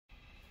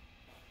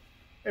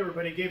Hey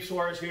everybody, Gabe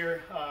Suarez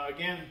here.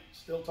 Again,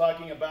 still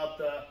talking about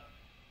the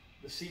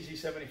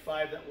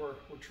CZ-75 that we're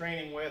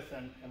training with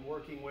and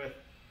working with.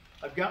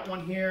 I've got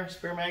one here,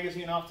 spare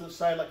magazine off to the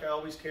side like I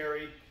always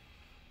carry.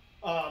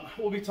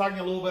 We'll be talking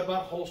a little bit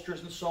about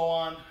holsters and so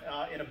on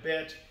in a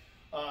bit.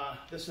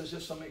 This is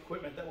just some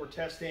equipment that we're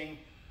testing,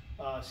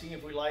 seeing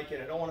if we like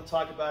it. I don't want to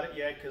talk about it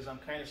yet because I'm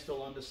kind of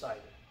still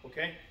undecided,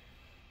 okay?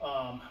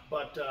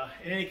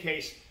 In any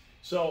case,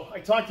 so I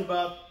talked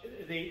about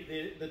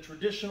the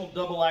traditional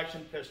double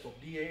action pistol,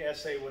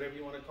 DASA, whatever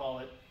you want to call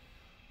it,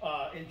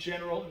 in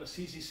general, and the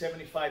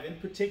CZ-75 in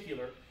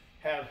particular,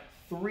 have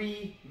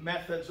three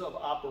methods of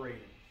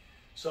operating.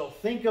 So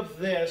think of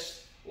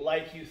this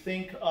like you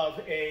think of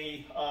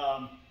a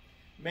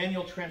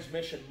manual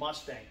transmission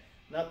Mustang,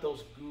 not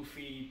those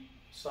goofy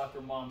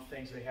soccer mom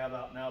things they have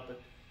out now, but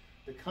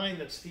the kind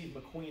that Steve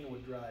McQueen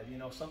would drive, you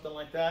know, something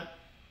like that.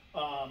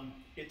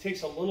 It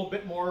takes a little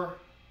bit more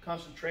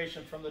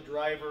concentration from the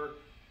driver.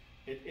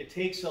 It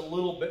takes a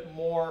little bit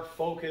more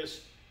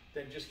focus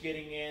than just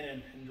getting in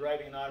and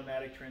driving an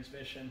automatic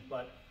transmission.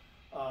 But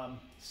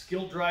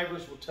skilled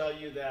drivers will tell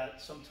you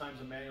that sometimes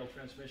a manual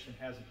transmission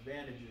has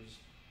advantages,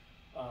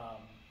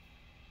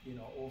 you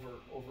know,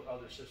 over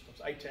other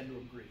systems. I tend to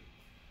agree.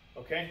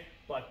 Okay,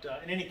 but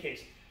in any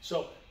case,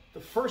 so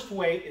the first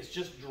way is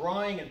just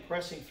drawing and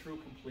pressing through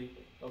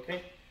completely.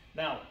 Okay,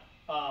 now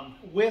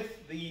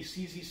with the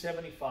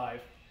CZ-75.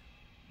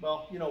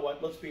 Well, you know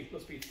what? Let's be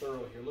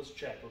thorough here. Let's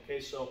check.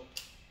 Okay, so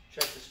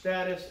check the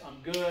status. I'm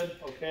good.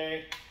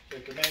 Okay.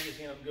 Check the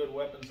magazine. I'm good.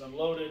 Weapons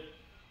unloaded.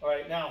 All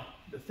right. Now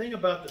the thing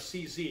about the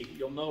CZ,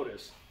 you'll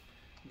notice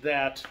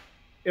that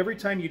every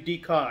time you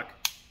decock,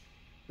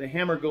 the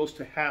hammer goes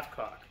to half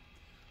cock.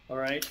 All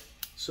right.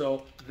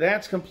 So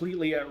that's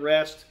completely at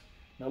rest.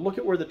 Now look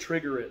at where the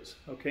trigger is.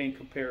 Okay, in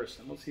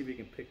comparison. Let's see if you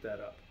can pick that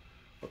up.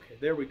 Okay,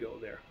 there we go.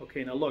 There.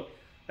 Okay. Now look.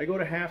 I go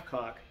to half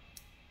cock.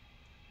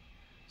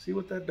 See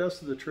what that does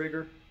to the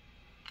trigger?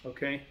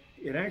 Okay,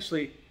 it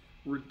actually,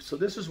 so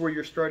this is where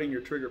you're starting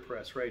your trigger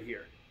press right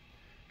here.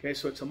 Okay,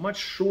 so it's a much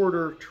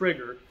shorter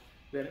trigger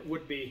than it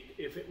would be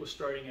if it was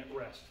starting at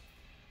rest.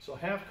 So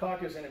half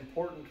cock is an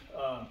important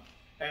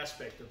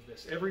aspect of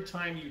this. Every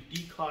time you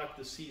decock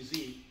the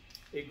CZ,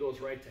 it goes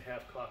right to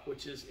half cock,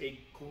 which is a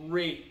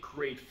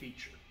great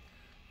feature.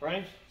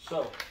 Right?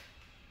 So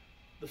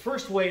the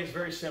first way is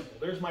very simple.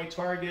 There's my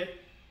target.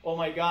 Oh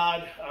my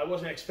God, I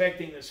wasn't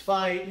expecting this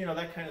fight, you know,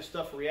 that kind of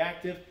stuff,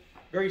 reactive.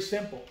 Very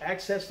simple.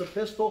 Access the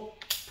pistol,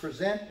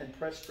 present, and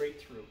press straight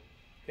through.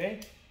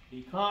 Okay?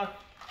 Decock,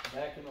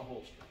 back in the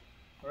holster.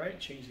 All right,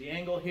 change the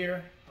angle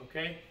here.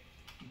 Okay?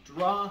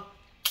 Draw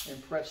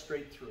and press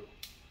straight through.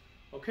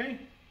 Okay?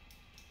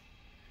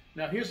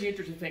 Now here's the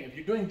interesting thing. If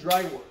you're doing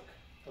dry work,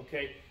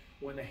 okay,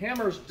 when the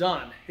hammer's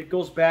done, it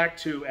goes back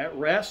to at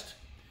rest.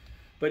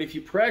 But if you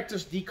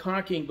practice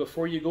decocking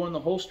before you go in the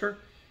holster,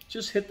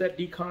 just hit that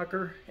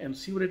decocker and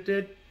see what it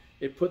did.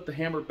 It put the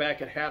hammer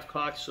back at half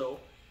cock, so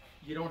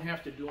you don't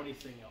have to do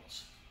anything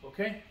else.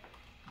 Okay?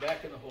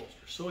 Back in the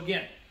holster. So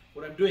again,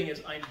 what I'm doing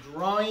is I'm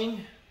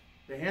drawing,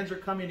 the hands are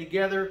coming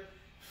together,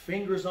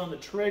 fingers on the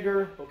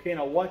trigger. Okay,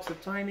 now watch the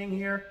timing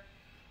here.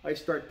 I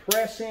start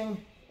pressing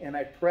and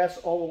I press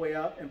all the way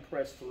out and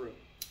press through.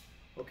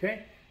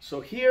 Okay? So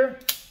here,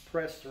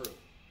 press through.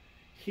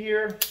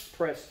 Here,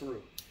 press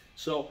through.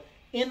 So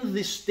in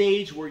the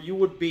stage where you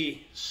would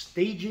be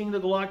staging the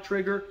Glock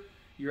trigger,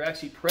 you're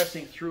actually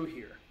pressing through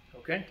here,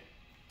 okay?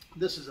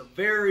 This is a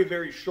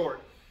very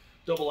short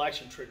double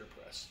action trigger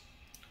press,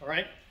 all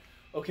right?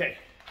 Okay,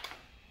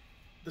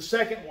 the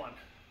second one,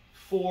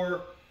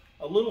 for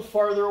a little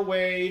farther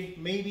away,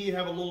 maybe you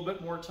have a little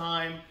bit more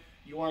time,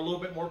 you want a little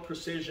bit more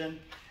precision,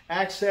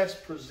 access,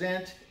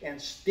 present,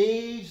 and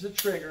stage the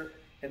trigger,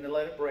 and then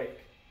let it break,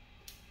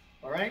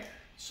 all right?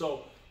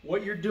 So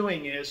what you're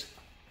doing is,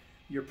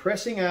 you're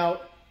pressing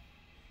out,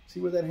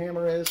 see where that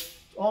hammer is?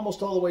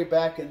 Almost all the way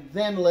back, and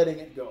then letting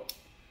it go.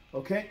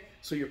 Okay?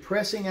 So you're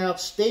pressing out,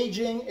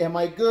 staging. Am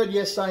I good?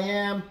 Yes, I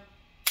am.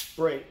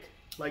 Break.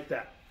 Like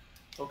that.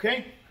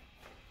 Okay?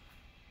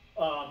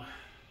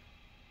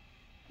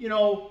 You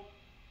know,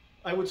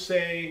 I would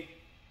say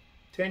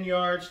 10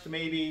 yards to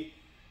maybe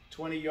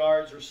 20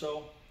 yards or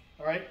so.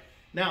 All right?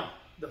 Now,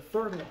 the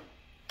third one.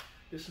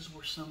 This is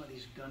where some of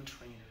these gun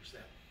trainers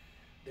that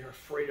they're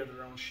afraid of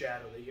their own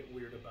shadow. They get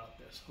weird about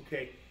this.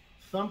 Okay,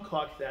 thumb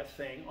cock that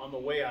thing on the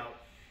way out.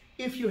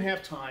 If you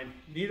have time,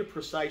 you need a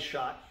precise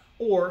shot,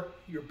 or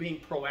you're being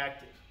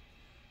proactive.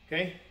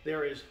 Okay,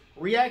 there is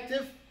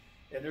reactive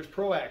and there's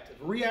proactive.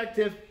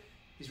 Reactive,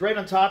 he's right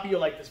on top of you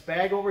like this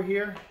bag over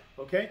here.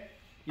 Okay,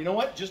 you know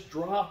what? Just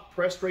draw,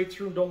 press straight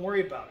through, and don't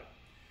worry about it.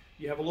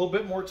 You have a little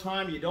bit more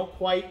time. You don't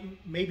quite,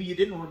 maybe you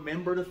didn't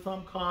remember to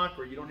thumb cock,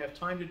 or you don't have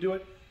time to do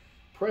it.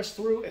 Press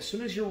through. As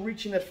soon as you're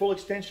reaching that full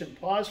extension,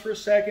 pause for a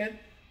second,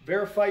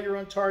 verify you're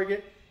on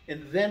target,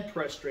 and then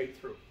press straight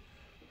through.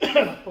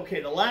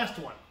 Okay, the last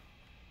one.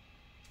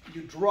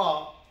 You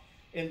draw,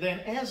 and then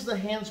as the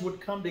hands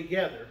would come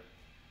together,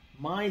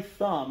 my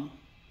thumb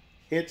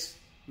hits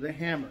the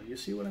hammer. You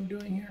see what I'm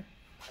doing here?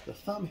 The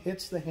thumb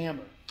hits the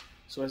hammer.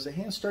 So as the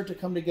hands start to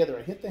come together,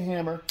 I hit the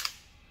hammer,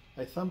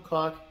 I thumb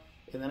cock,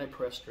 and then I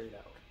press straight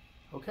out.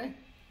 Okay?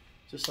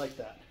 Just like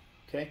that.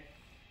 Okay?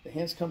 The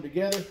hands come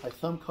together, I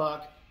thumb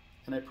cock,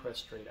 and I press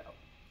straight out.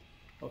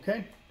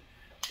 Okay?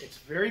 It's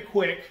very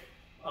quick.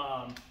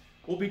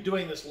 We'll be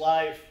doing this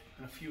live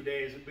in a few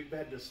days. We've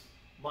had this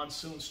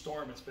monsoon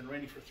storm. It's been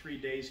raining for 3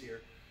 days here.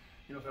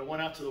 You know, if I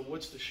went out to the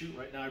woods to shoot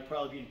right now, I'd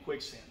probably be in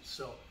quicksand.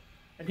 So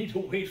I need to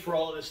wait for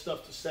all of this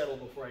stuff to settle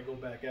before I go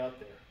back out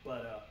there.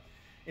 But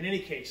in any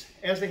case,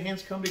 as the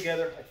hands come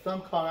together, I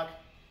thumb cock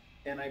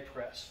and I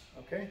press,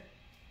 okay?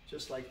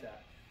 Just like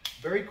that.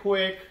 Very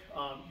quick.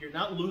 You're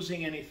not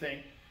losing anything.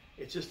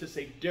 It's just it's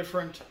a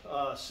different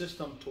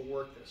system to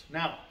work this.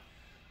 Now,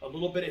 a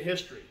little bit of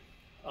history.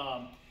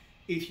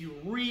 If you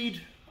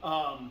read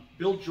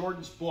Bill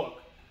Jordan's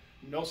book,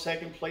 No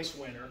Second Place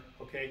Winner,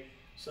 okay?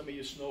 Some of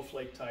you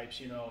snowflake types,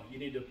 you know, you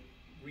need to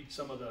read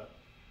some of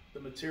the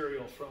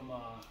material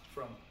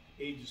from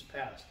ages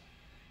past.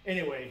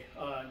 Anyway,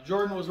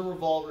 Jordan was a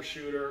revolver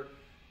shooter,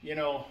 you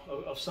know,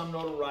 of some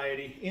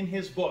notoriety. In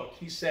his book,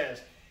 he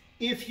says,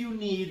 if you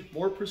need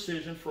more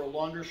precision for a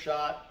longer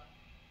shot,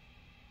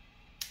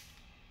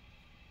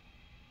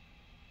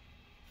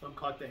 thumb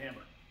cock the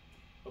hammer,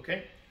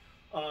 okay?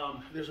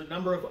 There's a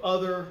number of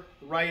other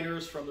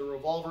writers from the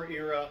revolver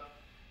era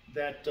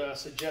that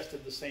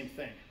suggested the same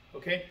thing,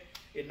 okay?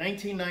 In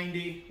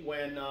 1990,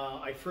 when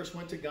I first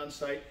went to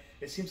Gunsight,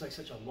 it seems like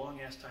such a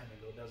long-ass time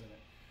ago, doesn't it?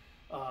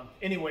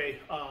 Anyway,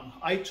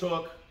 I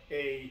took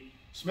a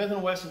Smith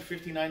 & Wesson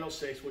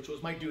 5906, which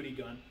was my duty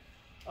gun,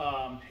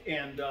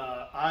 and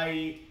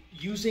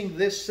using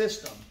this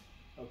system,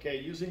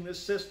 okay,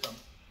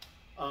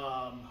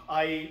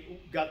 I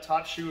got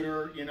top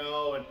shooter, you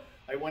know, and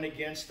I went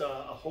against a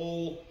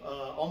whole,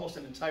 almost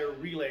an entire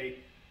relay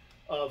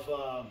of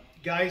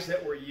guys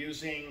that were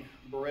using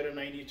Beretta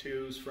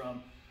 92s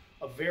from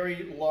a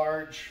very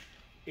large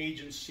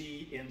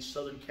agency in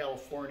Southern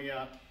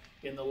California,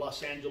 in the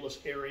Los Angeles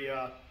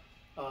area,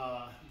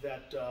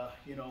 that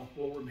you know,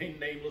 will remain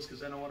nameless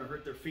because I don't want to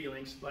hurt their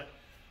feelings. But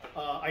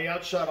I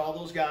outshot all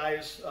those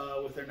guys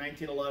with their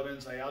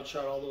 1911s. I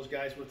outshot all those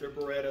guys with their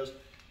Berettas,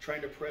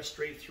 trying to press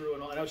straight through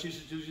and all. And I was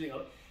using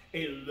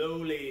a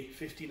lowly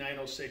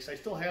 5906. I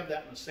still have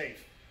that in the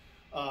safe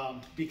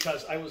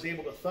because I was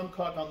able to thumb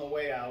cock on the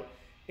way out,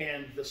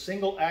 and the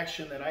single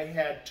action that I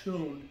had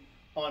tuned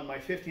on my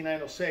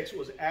 5906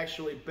 was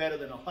actually better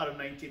than a lot of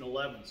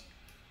 1911s.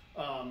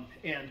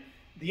 And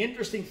the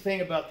interesting thing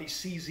about these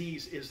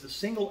CZs is the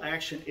single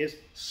action is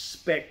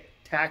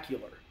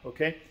spectacular,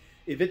 okay?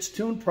 If it's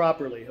tuned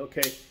properly,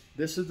 okay,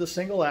 this is the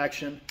single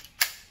action.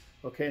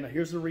 Okay, now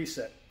here's the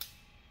reset.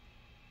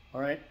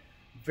 All right,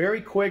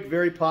 very quick,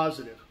 very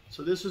positive.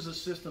 So this is a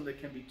system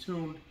that can be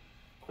tuned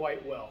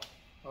quite well.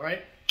 All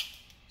right,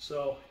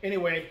 so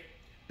anyway,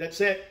 that's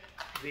it.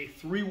 The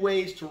 3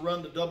 ways to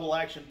run the double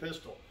action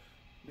pistol.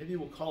 Maybe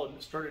we'll call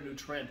it, start a new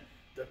trend,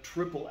 the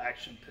triple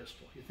action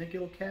pistol. You think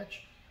it'll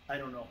catch? I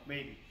don't know,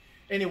 maybe.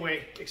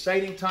 Anyway,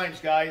 exciting times,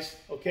 guys.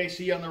 Okay,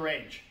 see you on the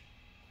range.